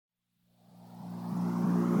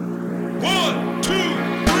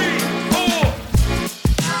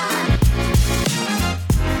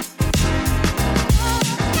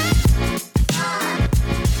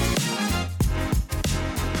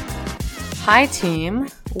Hi team,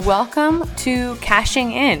 welcome to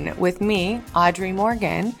Cashing In with me, Audrey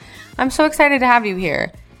Morgan. I'm so excited to have you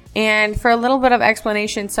here. And for a little bit of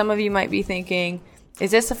explanation, some of you might be thinking, is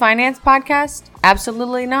this a finance podcast?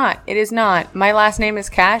 Absolutely not. It is not. My last name is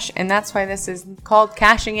Cash, and that's why this is called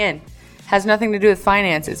Cashing In. Has nothing to do with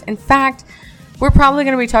finances. In fact, we're probably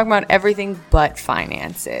going to be talking about everything but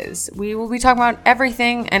finances. We will be talking about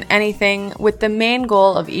everything and anything with the main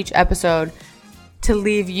goal of each episode to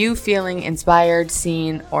leave you feeling inspired,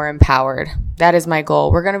 seen, or empowered. That is my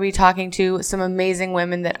goal. We're going to be talking to some amazing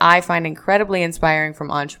women that I find incredibly inspiring,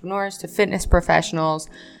 from entrepreneurs to fitness professionals,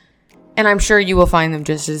 and I'm sure you will find them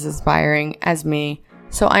just as inspiring as me.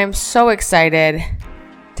 So I am so excited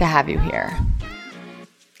to have you here.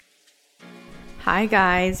 Hi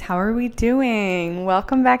guys, how are we doing?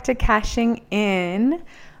 Welcome back to Cashing In.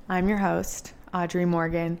 I'm your host, Audrey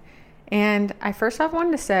Morgan, and I first off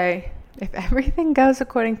wanted to say, if everything goes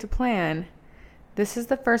according to plan, this is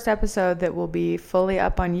the first episode that will be fully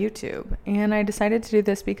up on YouTube. And I decided to do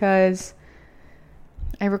this because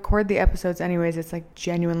I record the episodes anyways. It's like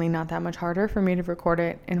genuinely not that much harder for me to record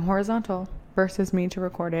it in horizontal versus me to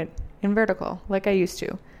record it in vertical like I used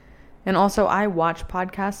to. And also I watch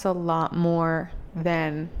podcasts a lot more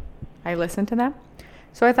than I listen to them.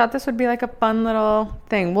 So I thought this would be like a fun little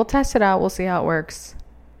thing. We'll test it out. We'll see how it works.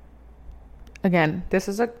 Again, this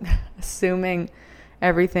is assuming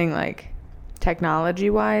everything like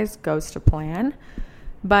technology-wise goes to plan.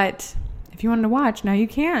 But if you wanted to watch, now you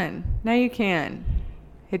can.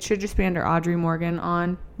 It should just be under Audrey Morgan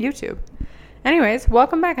on YouTube. Anyways,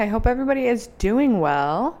 welcome back. I hope everybody is doing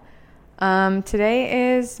well.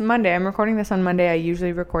 Today is Monday. I'm recording this on Monday. I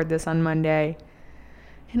usually record this on Monday.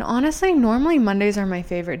 And honestly, normally Mondays are my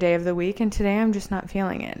favorite day of the week, and today I'm just not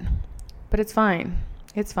feeling it. But it's fine.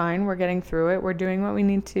 It's fine. We're getting through it. We're doing what we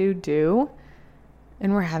need to do.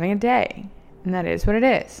 And we're having a day. And that is what it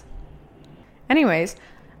is. Anyways,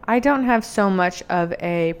 I don't have so much of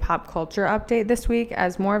a pop culture update this week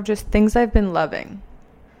as more of just things I've been loving.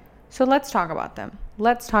 So let's talk about them.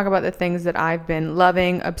 Let's talk about the things that I've been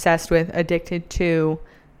loving, obsessed with, addicted to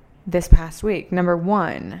this past week. Number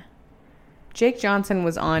one, Jake Johnson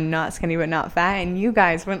was on Not Skinny But Not Fat. And you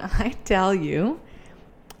guys, when I tell you,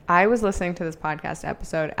 I was listening to this podcast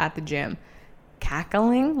episode at the gym,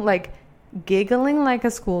 cackling, giggling like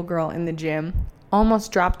a schoolgirl in the gym,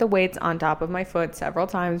 almost dropped the weights on top of my foot several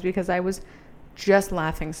times because I was just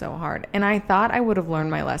laughing so hard. And I thought I would have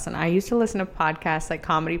learned my lesson. I used to listen to podcasts, like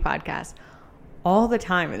comedy podcasts, all the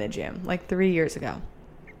time in the gym, like 3 years ago.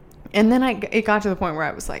 And then it got to the point where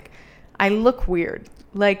I was like, I look weird.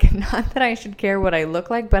 Like, not that I should care what I look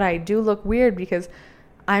like, but I do look weird because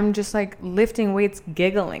I'm just like lifting weights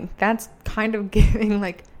giggling. That's kind of giving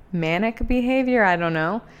like manic behavior. I don't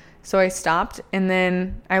know. So I stopped, and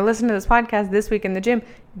then I listened to this podcast this week in the gym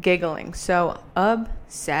giggling. So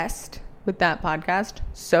obsessed with that podcast.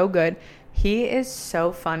 So good. He is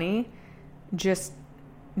so funny just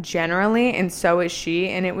generally, and so is she.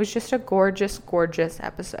 And it was just a gorgeous, gorgeous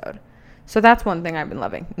episode. So that's one thing I've been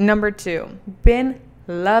loving. Number two, been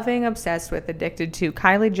loving, obsessed with, addicted to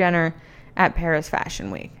Kylie Jenner at Paris Fashion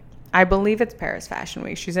Week. I believe it's Paris Fashion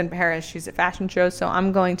Week. She's in Paris. She's at fashion shows. So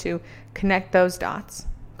I'm going to connect those dots.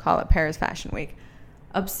 Call it Paris Fashion Week.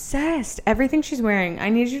 Obsessed. Everything she's wearing. I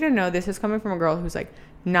need you to know this is coming from a girl who's like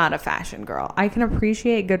not a fashion girl. I can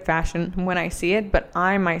appreciate good fashion when I see it, but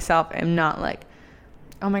I myself am not like,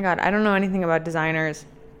 oh my God, I don't know anything about designers,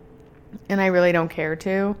 and I really don't care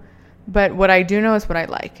to. But what I do know is what I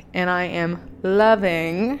like, and I am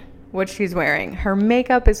loving what she's wearing. Her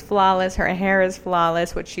makeup is flawless. Her hair is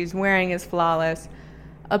flawless. What she's wearing is flawless.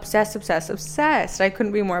 Obsessed, obsessed, obsessed. I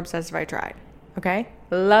couldn't be more obsessed if I tried. Okay?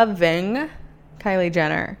 Loving Kylie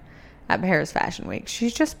Jenner at Paris Fashion Week.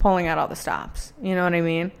 She's just pulling out all the stops. You know what I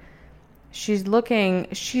mean? She's like looking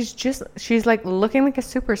like a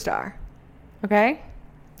superstar. Okay?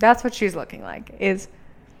 That's what she's looking like, is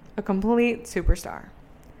a complete superstar.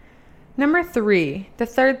 Number three, the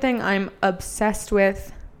third thing I'm obsessed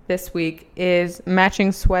with this week is matching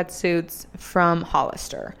sweatsuits from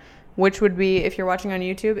Hollister, which would be, if you're watching on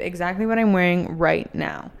YouTube, exactly what I'm wearing right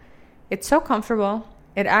now. It's so comfortable.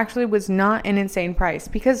 It actually was not an insane price,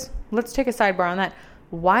 because let's take a sidebar on that.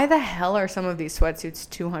 Why the hell are some of these sweatsuits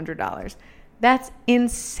 $200? That's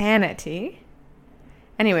insanity.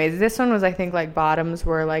 Anyways, this one was, I think, like bottoms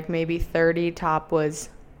were like maybe 30, top was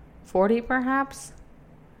 40 perhaps.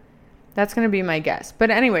 That's going to be my guess.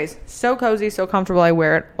 But anyways, so cozy, so comfortable. I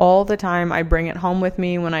wear it all the time. I bring it home with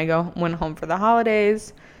me when I went home for the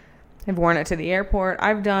holidays. I've worn it to the airport.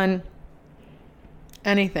 I've done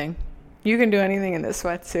anything. You can do anything in this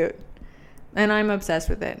sweatsuit. And I'm obsessed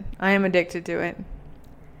with it. I am addicted to it.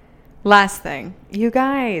 Last thing, you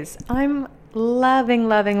guys, I'm loving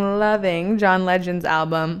John Legend's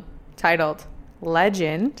album titled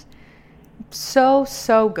Legend. So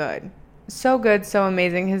good. So good, so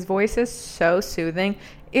amazing. His voice is so soothing.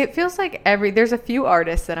 It feels like there's a few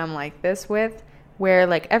artists that I'm like this with, where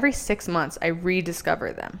like every 6 months I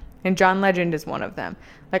rediscover them. And John Legend is one of them.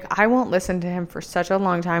 Like I won't listen to him for such a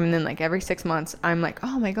long time, and then like every 6 months I'm like,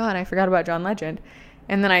 oh my God, I forgot about John Legend.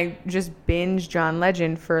 And then I just binge John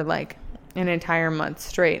Legend for like an entire month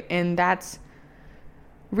straight. And that's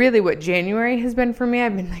really what January has been for me.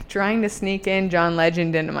 I've been like trying to sneak in John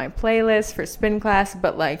Legend into my playlist for spin class,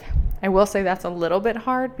 but like I will say that's a little bit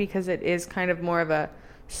hard because it is kind of more of a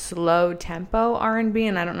slow tempo R&B,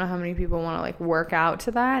 and I don't know how many people want to like work out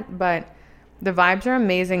to that, but the vibes are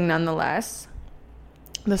amazing nonetheless.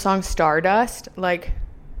 The song Stardust, like,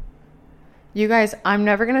 you guys, I'm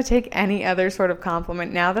never going to take any other sort of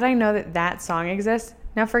compliment now that I know that that song exists.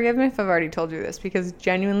 Now, forgive me if I've already told you this, because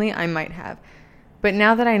genuinely I might have. But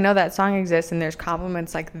now that I know that song exists and there's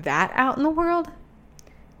compliments like that out in the world,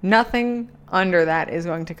 nothing under that is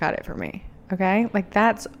going to cut it for me. Okay? Like,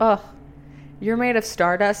 that's, you're made of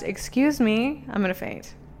stardust. Excuse me. I'm going to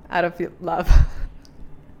faint out of love.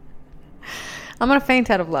 I'm going to faint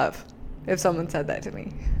out of love if someone said that to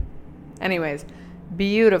me. Anyways,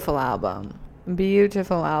 beautiful album.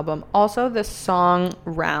 Beautiful album. Also, the song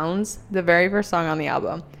Rounds, the very first song on the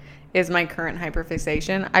album, is my current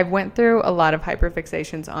hyperfixation. I've went through a lot of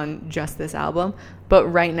hyperfixations on just this album, but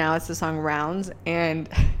right now it's the song Rounds, and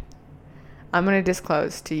I'm going to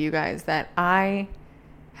disclose to you guys that I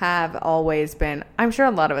have always been, I'm sure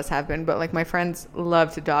a lot of us have been, but like my friends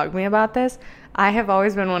love to dog me about this. I have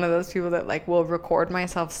always been one of those people that like will record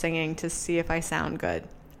myself singing to see if I sound good.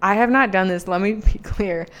 I have not done this. Let me be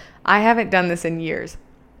clear. I haven't done this in years,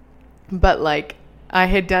 but like I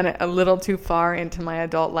had done it a little too far into my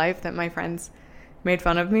adult life that my friends made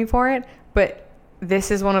fun of me for it. But this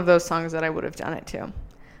is one of those songs that I would have done it to.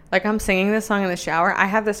 Like, I'm singing this song in the shower. I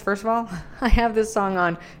have this song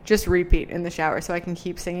on just repeat in the shower so I can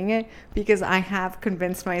keep singing it, because I have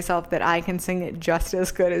convinced myself that I can sing it just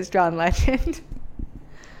as good as John Legend.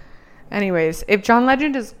 Anyways, if John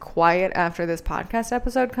Legend is quiet after this podcast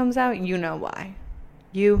episode comes out, you know why.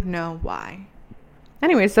 You know why.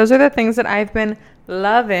 Anyways, those are the things that I've been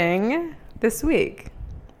loving this week.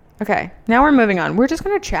 Okay, now we're moving on. We're just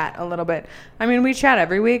going to chat a little bit. I mean, we chat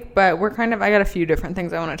every week, but I got a few different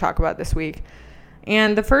things I want to talk about this week.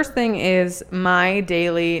 And the first thing is my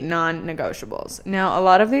daily non-negotiables. Now, a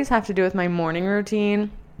lot of these have to do with my morning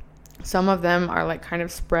routine. Some of them are like kind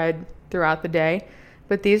of spread throughout the day.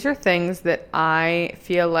 But these are things that I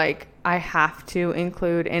feel like I have to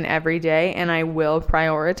include in every day, and I will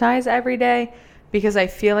prioritize every day because I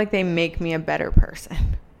feel like they make me a better person.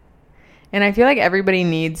 And I feel like everybody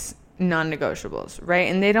needs non-negotiables, right?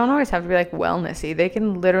 And they don't always have to be like wellnessy. They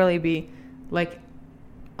can literally be like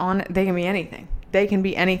they can be anything. They can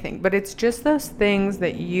be anything. But it's just those things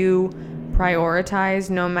that you prioritize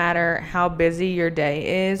no matter how busy your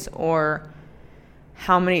day is or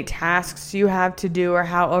how many tasks you have to do or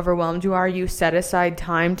how overwhelmed you are. You set aside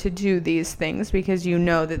time to do these things because you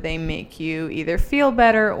know that they make you either feel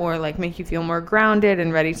better or like make you feel more grounded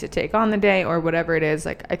and ready to take on the day or whatever it is.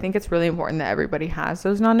 Like, I think it's really important that everybody has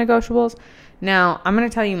those non-negotiables. Now, I'm going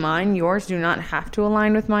to tell you mine. Yours do not have to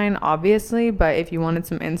align with mine, obviously, but if you wanted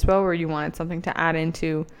some inspo or you wanted something to add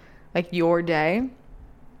into like your day,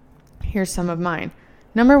 here's some of mine.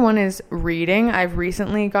 Number one is reading. I've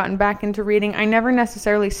recently gotten back into reading. I never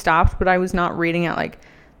necessarily stopped, but I was not reading at like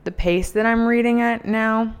the pace that I'm reading at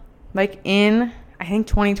now. Like in, I think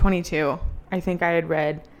 2022, I think I had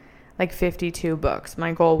read like 52 books.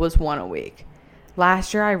 My goal was one a week.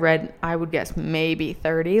 Last year I read, I would guess maybe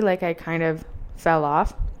 30. Like I kind of fell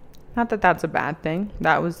off. Not that that's a bad thing.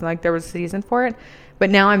 That was like, there was a season for it. But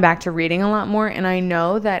now I'm back to reading a lot more, and I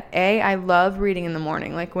know that I love reading in the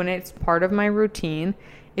morning. Like when it's part of my routine,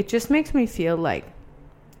 it just makes me feel like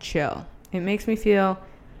chill. It makes me feel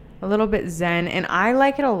a little bit zen, and I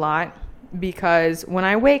like it a lot because when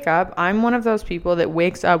I wake up, I'm one of those people that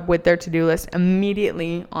wakes up with their to-do list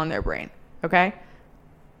immediately on their brain, okay?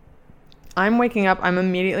 I'm waking up, I'm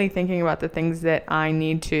immediately thinking about the things that I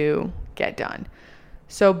need to get done.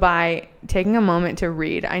 So by taking a moment to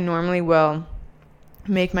read, I normally will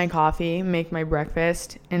make my coffee, make my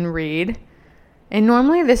breakfast, and read. And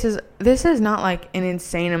normally this is not like an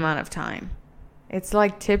insane amount of time. It's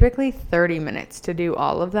like typically 30 minutes to do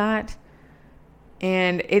all of that.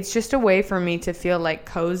 And it's just a way for me to feel like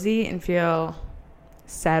cozy and feel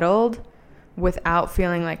settled without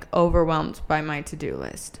feeling like overwhelmed by my to-do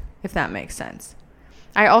list. if that makes sense.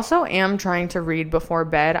 I also am trying to read before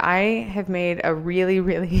bed. I have made a really,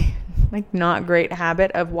 really like not great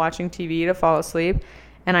habit of watching TV to fall asleep.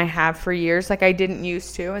 And I have for years. Like I didn't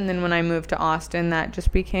used to. And then when I moved to Austin, that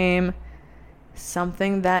just became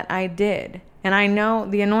something that I did. And I know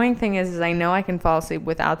the annoying thing is I know I can fall asleep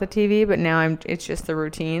without the TV, but now it's just the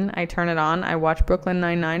routine. I turn it on. I watch Brooklyn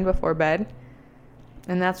Nine-Nine before bed.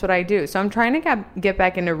 And that's what I do. So I'm trying to get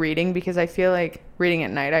back into reading because I feel like reading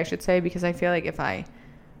at night, I should say, because I feel like if I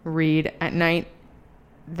read at night,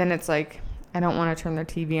 then it's like I don't want to turn the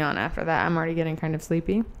TV on after that. I'm already getting kind of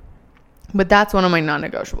sleepy. But that's one of my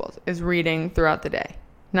non-negotiables is reading throughout the day.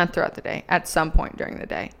 Not throughout the day, at some point during the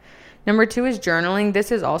day. Number 2 is journaling.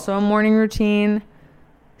 This is also a morning routine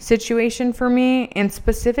situation for me, and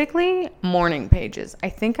specifically morning pages. I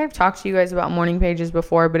think I've talked to you guys about morning pages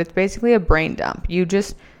before, but it's basically a brain dump. You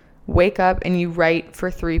just wake up and you write for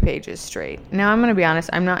 3 pages straight. Now, I'm going to be honest,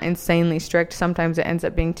 I'm not insanely strict. Sometimes it ends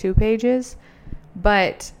up being 2 pages,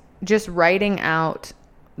 but just writing out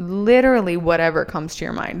literally whatever comes to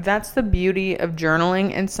your mind. That's the beauty of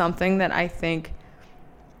journaling, and something that I think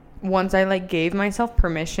once I gave myself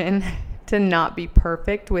permission to not be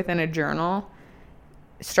perfect within a journal,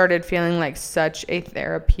 started feeling like such a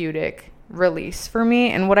therapeutic release for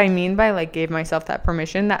me. And what I mean by gave myself that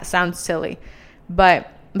permission, that sounds silly,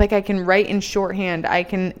 but I can write in shorthand. I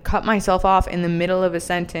can cut myself off in the middle of a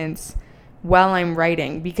sentence while I'm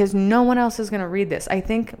writing because no one else is going to read this. I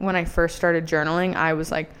think when I first started journaling, I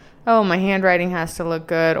was like, oh, my handwriting has to look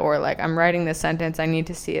good, or I'm writing this sentence, I need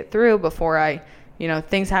to see it through before I,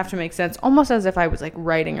 things have to make sense, almost as if I was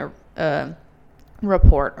writing a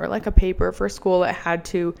report or a paper for school. It had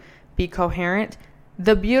to be coherent.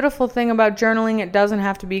 The beautiful thing about journaling, it doesn't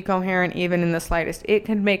have to be coherent even in the slightest. It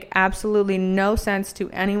can make absolutely no sense to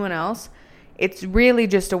anyone else. It's really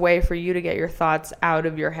just a way for you to get your thoughts out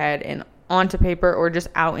of your head and onto paper, or just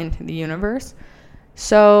out into the universe.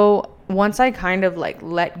 So once I kind of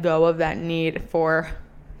let go of that need for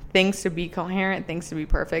things to be coherent, things to be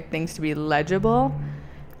perfect, things to be legible,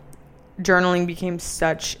 journaling became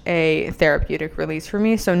such a therapeutic release for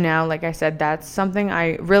me. So now, like I said, that's something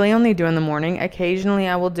I really only do in the morning. Occasionally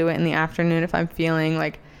I will do it in the afternoon if I'm feeling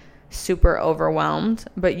super overwhelmed,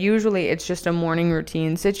 but usually it's just a morning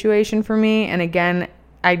routine situation for me. And again,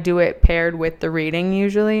 I do it paired with the reading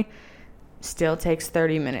usually. Still takes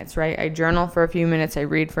 30 minutes, right? I journal for a few minutes, I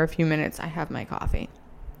read for a few minutes, I have my coffee.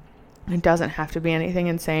 It doesn't have to be anything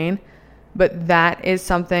insane, but that is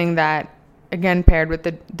something that, again, paired with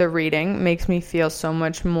the reading, makes me feel so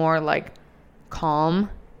much more calm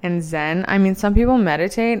and zen. I mean, some people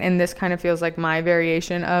meditate, and this kind of feels like my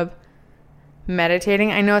variation of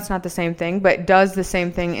meditating. I know it's not the same thing, but does the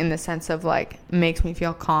same thing in the sense of makes me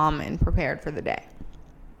feel calm and prepared for the day.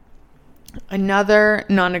 Another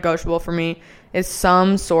non-negotiable for me is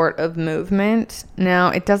some sort of movement. Now,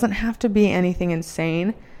 it doesn't have to be anything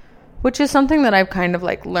insane, which is something that I've kind of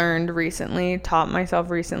learned recently, taught myself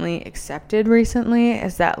recently, accepted recently,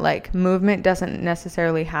 is that movement doesn't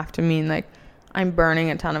necessarily have to mean I'm burning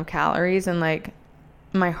a ton of calories and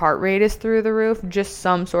my heart rate is through the roof. Just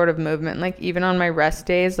some sort of movement, even on my rest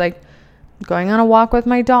days, going on a walk with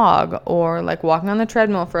my dog, or walking on the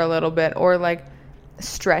treadmill for a little bit, or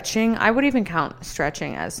stretching. I would even count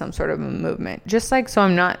stretching as some sort of a movement, just so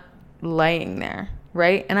I'm not laying there,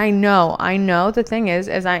 right? And I know the thing is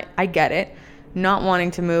I get it, not wanting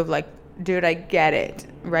to move, dude, I get it,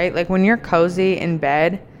 right? When you're cozy in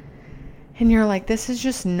bed and you're this is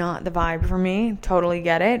just not the vibe for me, totally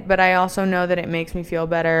get it. But I also know that it makes me feel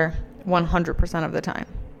better 100% of the time.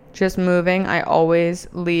 Just moving, I always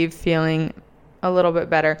leave feeling a little bit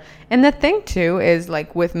better. And the thing too is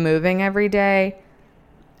with moving every day,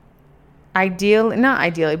 not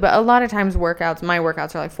ideally, but a lot of times my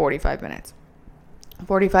workouts are 45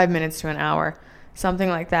 minutes to an hour, something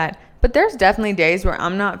like that. But there's definitely days where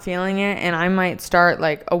I'm not feeling it, and I might start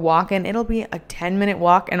a walk, and it'll be a 10-minute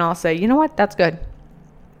walk, and I'll say, you know what, that's good,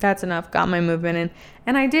 that's enough, got my movement in,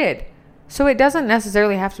 and I did. So it doesn't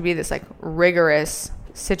necessarily have to be this rigorous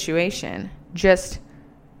situation, just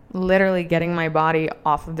literally getting my body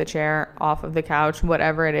off of the chair, off of the couch,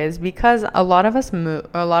 whatever it is, because a lot of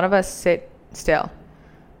us sit still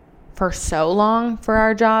for so long for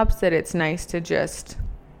our jobs that it's nice to just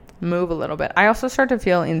move a little bit. I also start to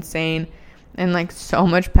feel insane and so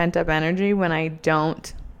much pent up energy when I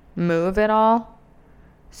don't move at all.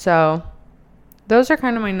 So those are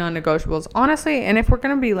kind of my non-negotiables, honestly. And if we're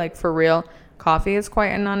going to be for real, coffee is quite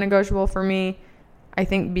a non-negotiable for me. I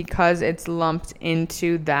think because it's lumped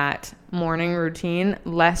into that morning routine,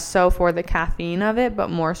 less so for the caffeine of it, but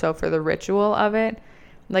more so for the ritual of it.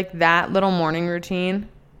 That little morning routine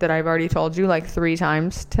that I've already told you like 3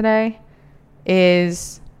 times today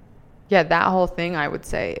is, yeah, that whole thing I would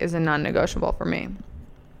say is a non-negotiable for me.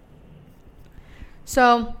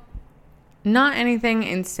 So not anything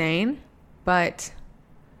insane, but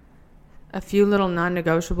a few little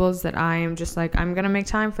non-negotiables that I am just like, I'm going to make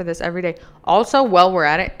time for this every day. Also, while we're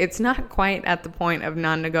at it, it's not quite at the point of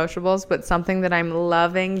non-negotiables, but something that I'm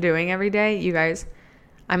loving doing every day. You guys,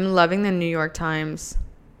 I'm loving the New York Times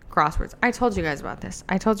crosswords. I told you guys about this.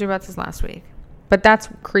 I told you about this last week. But that's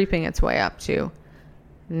creeping its way up to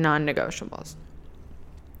non-negotiables.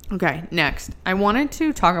 Okay, next. I wanted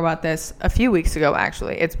to talk about this a few weeks ago,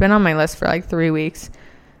 actually. It's been on my list for like 3 weeks.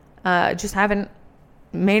 Just haven't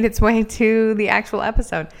made its way to the actual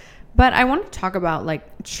episode. But I want to talk about like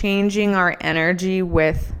changing our energy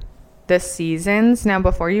with the seasons. Now,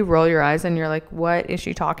 before you roll your eyes and you're like, what is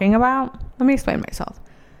she talking about? Let me explain myself.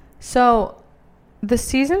 So the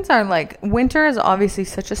seasons are like, winter is obviously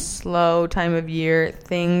such a slow time of year.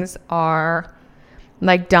 Things are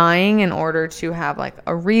like dying in order to have like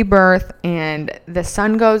a rebirth, and the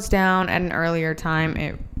sun goes down at an earlier time.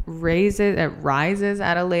 It rises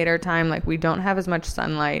at a later time. Like, we don't have as much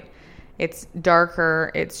sunlight. It's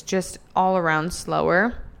darker. It's just all around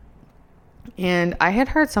slower. And I had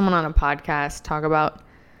heard someone on a podcast talk about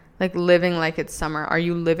like living like it's summer. Are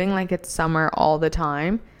you living like it's summer all the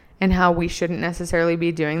time? And how we shouldn't necessarily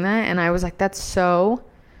be doing that. And I was like, that's so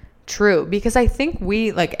true, because I think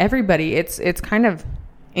we, like everybody, it's kind of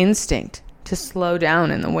instinct to slow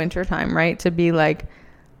down in the wintertime, right? To be like,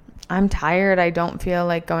 I'm tired. I don't feel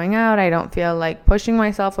like going out. I don't feel like pushing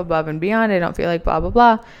myself above and beyond. I don't feel like blah, blah,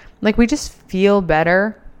 blah. Like, we just feel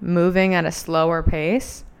better moving at a slower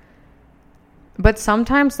pace. But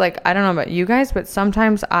sometimes, like, I don't know about you guys, but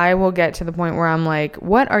sometimes I will get to the point where I'm like,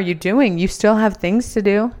 what are you doing? You still have things to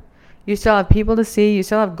do. You still have people to see. You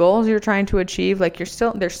still have goals you're trying to achieve. Like, there's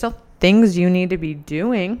still things you need to be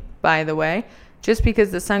doing, by the way. Just because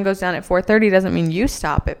the sun goes down at 4:30 doesn't mean you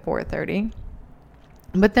stop at 4:30.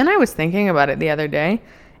 But then I was thinking about it the other day,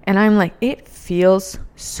 and I'm like, it feels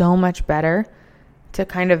so much better to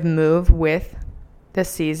kind of move with the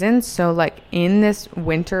seasons. So like in this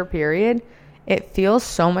winter period, it feels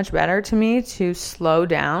so much better to me to slow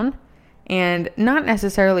down and not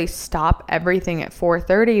necessarily stop everything at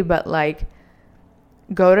 4:30, but like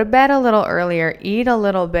go to bed a little earlier, eat a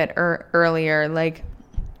little bit earlier. Like,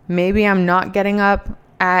 maybe I'm not getting up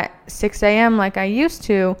at 6 a.m. like I used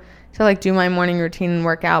to like do my morning routine and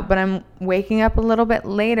work out, but I'm waking up a little bit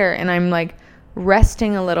later and I'm like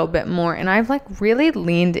resting a little bit more. And I've like really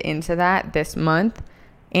leaned into that this month,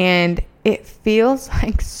 and it feels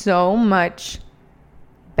like so much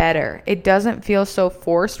better. It doesn't feel so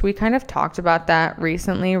forced. We kind of talked about that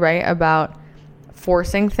recently, right? About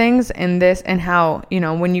forcing things in this, and how, you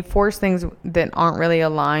know, when you force things that aren't really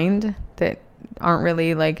aligned, that aren't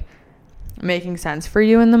really like making sense for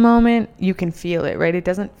you in the moment, you can feel it, right? It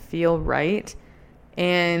doesn't feel right.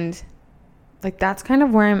 And like, that's kind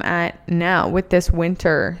of where I'm at now with this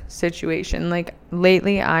winter situation. Like,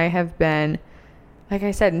 lately I have been, like I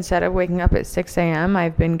said, instead of waking up at 6 a.m.,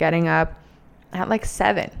 I've been getting up at like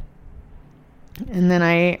 7. And then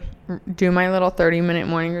I do my little 30-minute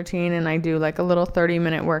morning routine, and I do like a little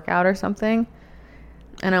 30-minute workout or something.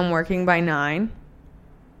 And I'm working by 9.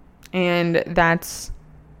 And that's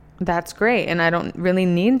great. And I don't really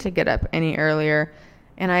need to get up any earlier.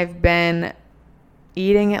 And I've been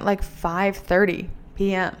eating at like 5:30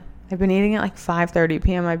 p.m. I've been eating at like 5:30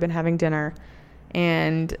 p.m. I've been having dinner.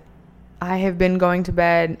 And I have been going to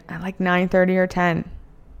bed at like 9:30 or 10.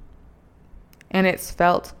 And it's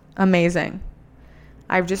felt amazing.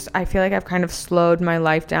 I feel like I've kind of slowed my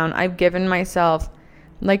life down. I've given myself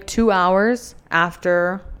like 2 hours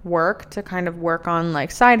after work to kind of work on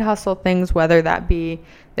like side hustle things, whether that be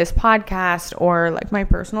this podcast or like my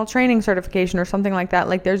personal training certification or something like that.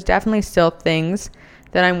 Like, there's definitely still things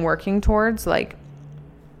that I'm working towards, like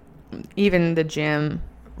even the gym,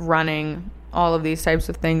 running, all of these types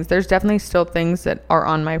of things. There's definitely still things that are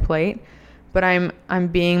on my plate, but I'm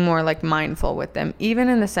being more like mindful with them, even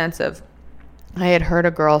in the sense of, I had heard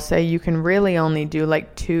a girl say you can really only do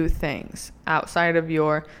like 2 things outside of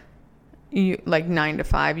your like 9 to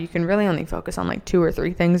 5. You can really only focus on like 2 or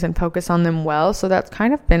 3 things and focus on them well. So that's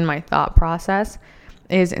kind of been my thought process,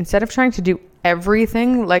 is instead of trying to do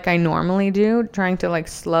everything like I normally do, trying to like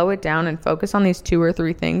slow it down and focus on these 2 or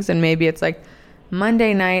 3 things. And maybe it's like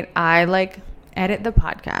Monday night I like edit the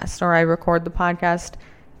podcast, or I record the podcast.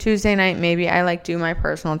 Tuesday night maybe I like do my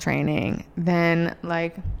personal training. Then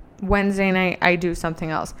like Wednesday night I do something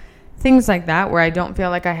else. Things like that, where I don't feel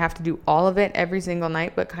like I have to do all of it every single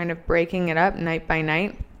night, but kind of breaking it up night by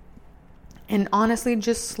night. And honestly,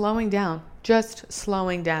 just slowing down.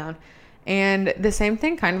 And the same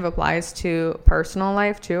thing kind of applies to personal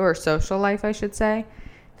life too, or social life, I should say,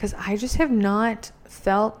 because I just have not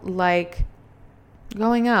felt like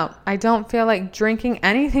going out. I don't feel like drinking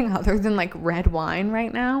anything other than like red wine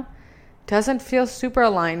right now. Doesn't feel super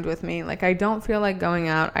aligned with me. Like, I don't feel like going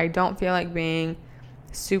out. I don't feel like being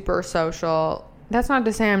super social. That's not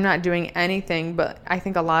to say I'm not doing anything, but I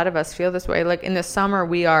think a lot of us feel this way. Like, in the summer,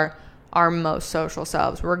 we are our most social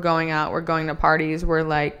selves. We're going out, we're going to parties, we're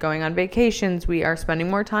like going on vacations, we are spending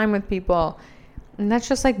more time with people. And that's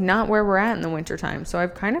just like not where we're at in the wintertime. So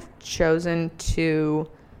I've kind of chosen to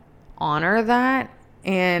honor that.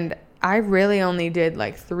 And I really only did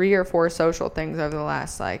like 3 or 4 social things over the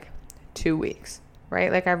last like 2 weeks,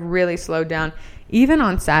 right? Like, I've really slowed down. Even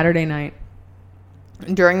on Saturday night,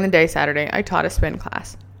 during the day Saturday, I taught a spin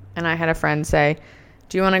class. And I had a friend say,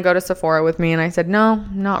 do you want to go to Sephora with me? And I said, no,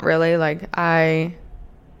 not really. Like, I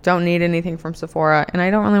don't need anything from Sephora and I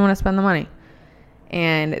don't really want to spend the money.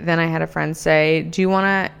 And then I had a friend say, do you want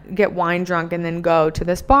to get wine drunk and then go to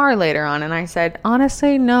this bar later on? And I said,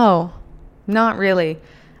 honestly, no, not really.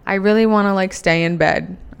 I really want to like stay in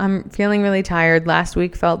bed. I'm feeling really tired. Last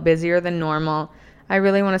week felt busier than normal. I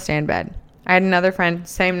really want to stay in bed. I had another friend,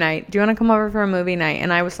 same night, do you want to come over for a movie night?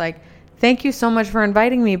 And I was like, thank you so much for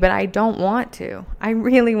inviting me, but I don't want to. I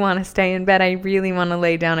really want to stay in bed. I really want to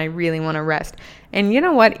lay down. I really want to rest. And you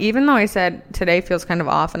know what? Even though I said today feels kind of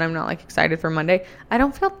off and I'm not like excited for Monday, I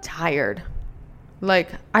don't feel tired. Like,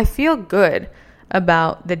 I feel good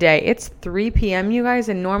about the day. It's 3 p.m., you guys.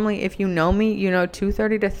 And normally, if you know me, you know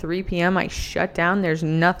 2:30 to 3 p.m. I shut down. There's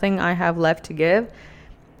nothing I have left to give.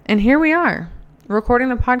 And here we are, recording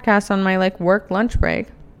the podcast on my like work lunch break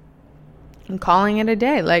and calling it a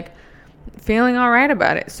day. Like, feeling all right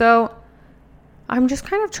about it. So I'm just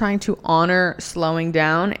kind of trying to honor slowing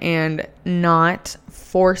down and not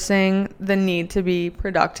forcing the need to be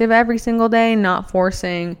productive every single day, not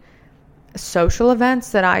forcing social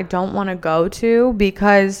events that I don't want to go to,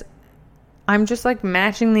 because I'm just like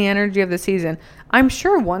matching the energy of the season. I'm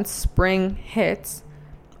sure once spring hits,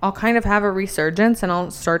 I'll kind of have a resurgence and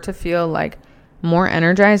I'll start to feel like more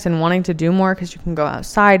energized and wanting to do more, because you can go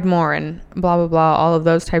outside more and blah, blah, blah, all of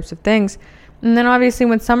those types of things. And then obviously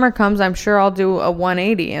when summer comes, I'm sure I'll do a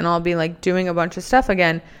 180 and I'll be like doing a bunch of stuff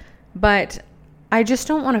again. But I just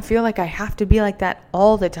don't want to feel like I have to be like that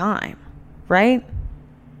all the time, right?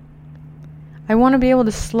 I want to be able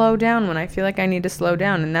to slow down when I feel like I need to slow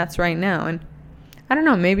down, and that's right now. And I don't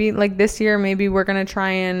know, maybe like this year, maybe we're going to try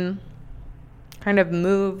and kind of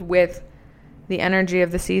move with the energy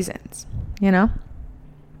of the seasons, you know?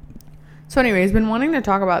 So anyways, been wanting to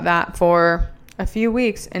talk about that for a few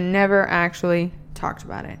weeks and never actually talked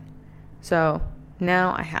about it. So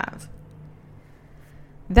now I have.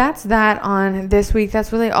 That's that on this week.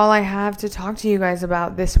 That's really all I have to talk to you guys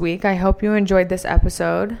about this week. I hope you enjoyed this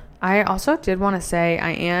episode. I also did want to say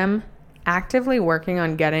I am actively working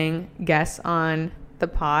on getting guests on the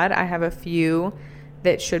pod. I have a few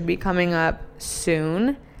that should be coming up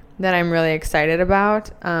soon that I'm really excited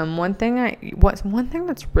about. One thing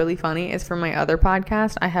that's really funny is for my other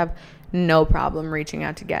podcast, I have no problem reaching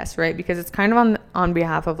out to guests, right? Because it's kind of on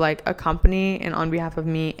behalf of like a company and on behalf of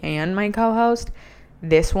me and my co-host.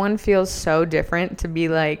 This one feels so different to be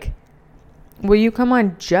like, will you come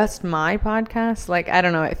on just my podcast? Like, I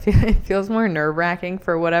don't know. It feels more nerve-wracking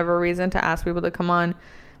for whatever reason to ask people to come on.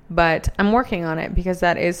 But I'm working on it because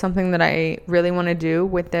that is something that I really want to do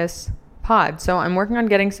with this pod. So I'm working on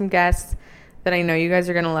getting some guests that I know you guys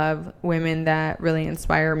are going to love, women that really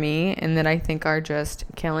inspire me and that I think are just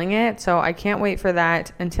killing it. So I can't wait for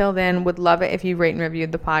that. Until then, would love it if you rate and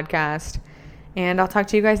reviewed the podcast. And I'll talk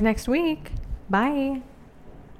to you guys next week. Bye.